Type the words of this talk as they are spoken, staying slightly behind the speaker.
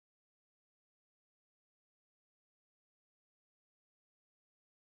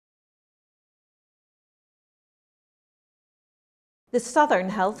The Southern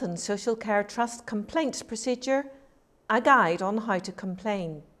Health and Social Care Trust Complaints Procedure, a guide on how to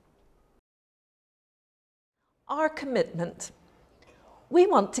complain. Our commitment. We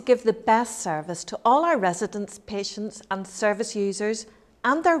want to give the best service to all our residents, patients and service users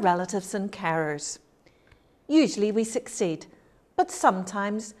and their relatives and carers. Usually we succeed, but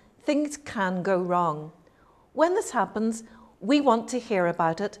sometimes things can go wrong. When this happens, we want to hear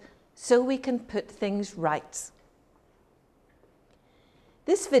about it so we can put things right.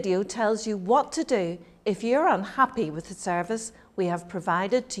 This video tells you what to do if you're unhappy with the service we have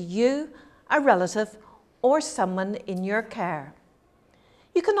provided to you, a relative, or someone in your care.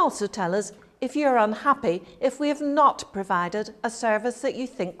 You can also tell us if you're unhappy if we have not provided a service that you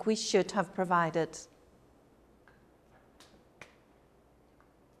think we should have provided.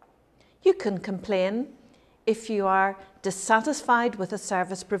 You can complain if you are dissatisfied with a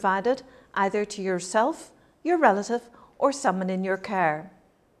service provided either to yourself, your relative, or someone in your care.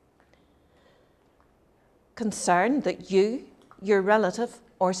 Concerned that you, your relative,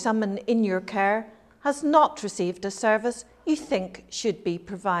 or someone in your care has not received a service you think should be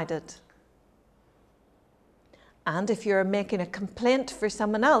provided. And if you're making a complaint for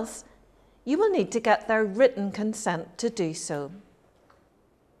someone else, you will need to get their written consent to do so.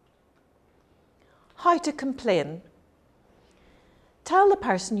 How to complain. Tell the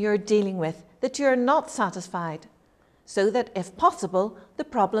person you're dealing with that you're not satisfied, so that if possible, the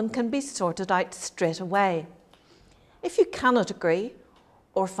problem can be sorted out straight away. If you cannot agree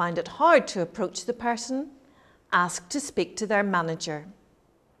or find it hard to approach the person, ask to speak to their manager.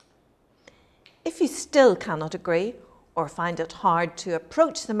 If you still cannot agree or find it hard to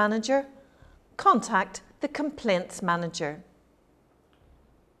approach the manager, contact the complaints manager.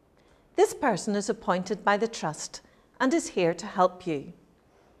 This person is appointed by the Trust and is here to help you.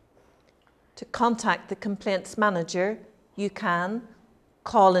 To contact the complaints manager, you can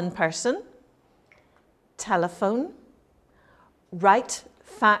call in person, telephone, write,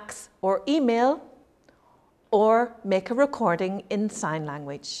 fax or email, or make a recording in sign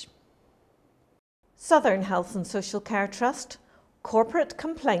language. Southern Health and Social Care Trust, Corporate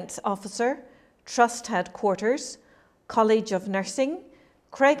Complaints Officer, Trust Headquarters, College of Nursing,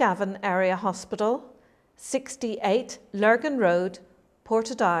 Craigavon Area Hospital, 68 Lurgan Road,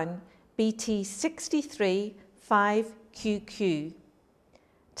 Portadown, BT 63 5QQ.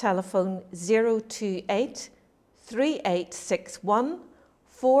 Telephone 028 3861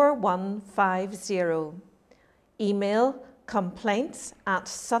 4150. Email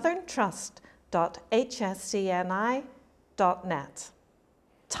complaints@southerntrust.hscni.net.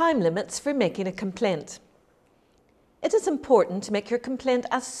 Time limits for making a complaint. It is important to make your complaint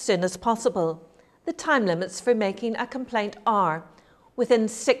as soon as possible. The time limits for making a complaint are within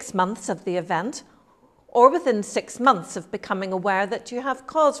 6 months of the event or within 6 months of becoming aware that you have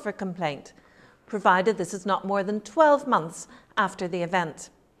cause for complaint, provided this is not more than 12 months after the event.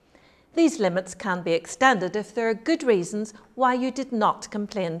 These limits can be extended if there are good reasons why you did not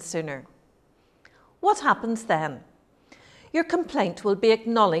complain sooner. What happens then? Your complaint will be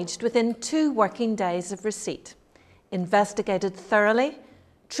acknowledged within 2 working days of receipt, investigated thoroughly,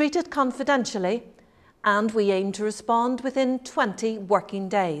 treated confidentially, and we aim to respond within 20 working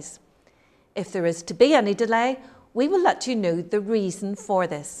days. If there is to be any delay, we will let you know the reason for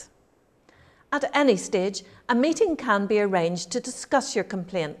this. At any stage, a meeting can be arranged to discuss your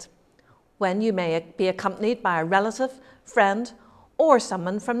complaint, when you may be accompanied by a relative, friend, or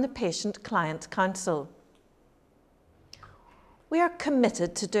someone from the Patient-Client Council. We are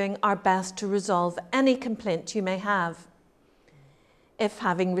committed to doing our best to resolve any complaint you may have. If,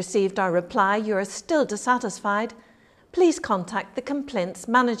 having received our reply, you are still dissatisfied, please contact the complaints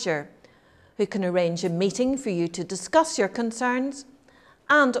manager, who can arrange a meeting for you to discuss your concerns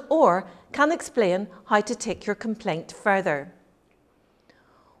and/or can explain how to take your complaint further.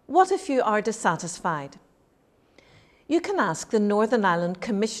 What if you are dissatisfied? You can ask the Northern Ireland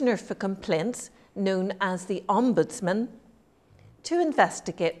Commissioner for Complaints, known as the Ombudsman, to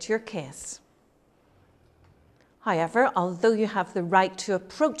investigate your case. However, although you have the right to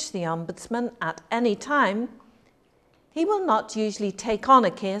approach the Ombudsman at any time, he will not usually take on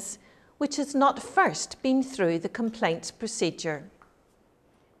a case which has not first been through the complaints procedure.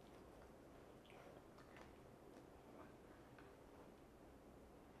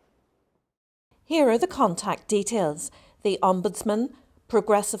 Here are the contact details. The Ombudsman,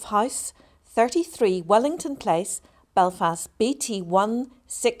 Progressive House, 33 Wellington Place, Belfast BT1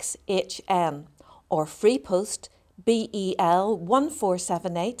 6HN, or Free Post BEL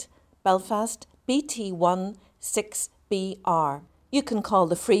 1478, Belfast BT1 6BR. You can call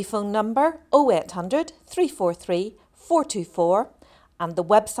the free phone number 0800 343 424 and the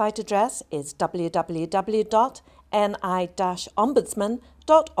website address is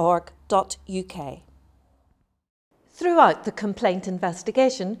www.ni-ombudsman.org.uk. Throughout the complaint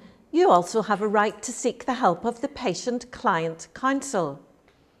investigation, you also have a right to seek the help of the Patient-Client Council.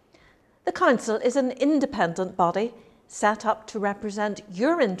 The Council is an independent body set up to represent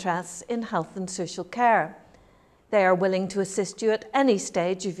your interests in health and social care. They are willing to assist you at any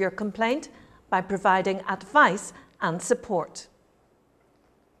stage of your complaint by providing advice and support.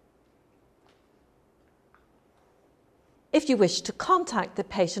 If you wish to contact the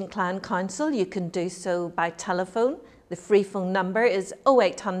Patient-Client Council, you can do so by telephone. The free phone number is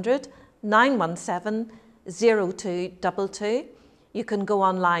 0800 917 0222. You can go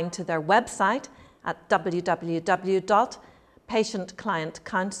online to their website at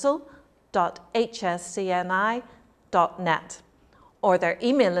www.patientclientcouncil.hscni.net, or their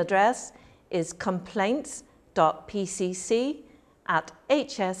email address is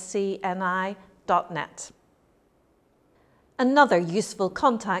complaints.pcc@hscni.net. Another useful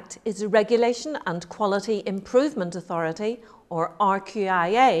contact is the Regulation and Quality Improvement Authority, or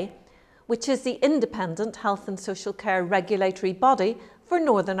RQIA, which is the independent health and social care regulatory body for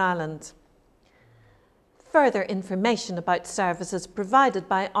Northern Ireland. Further information about services provided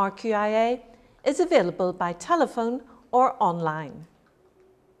by RQIA is available by telephone or online.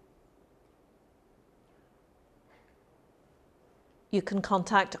 You can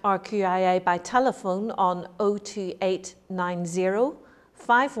contact RQIA by telephone on 02890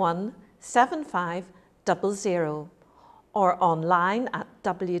 517500 or online at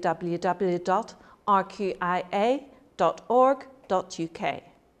www.rqia.org.uk.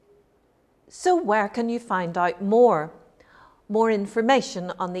 So where can you find out more? More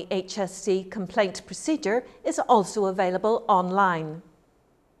information on the HSC complaint procedure is also available online.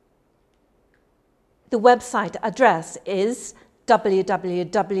 The website address is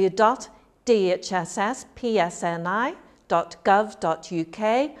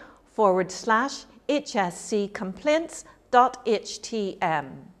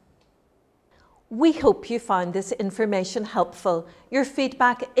We hope you found this information helpful. Your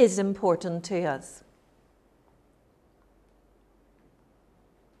feedback is important to us.